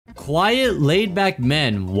Quiet, laid-back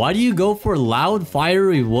men. Why do you go for loud,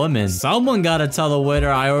 fiery women? Someone gotta tell the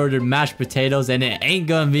waiter I ordered mashed potatoes and it ain't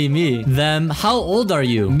gonna be me. Them, how old are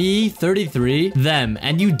you? Me, 33. Them,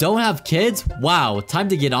 and you don't have kids? Wow, time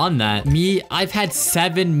to get on that. Me, I've had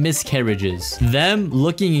 7 miscarriages. Them,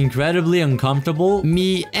 looking incredibly uncomfortable.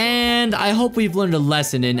 Me, and I hope we've learned a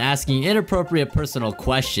lesson in asking inappropriate personal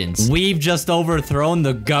questions. We've just overthrown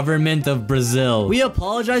the government of Brazil. We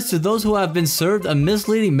apologize to those who have been served a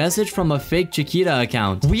misleading message from a fake Chiquita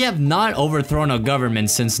account. We have not overthrown a government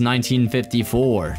since 1954.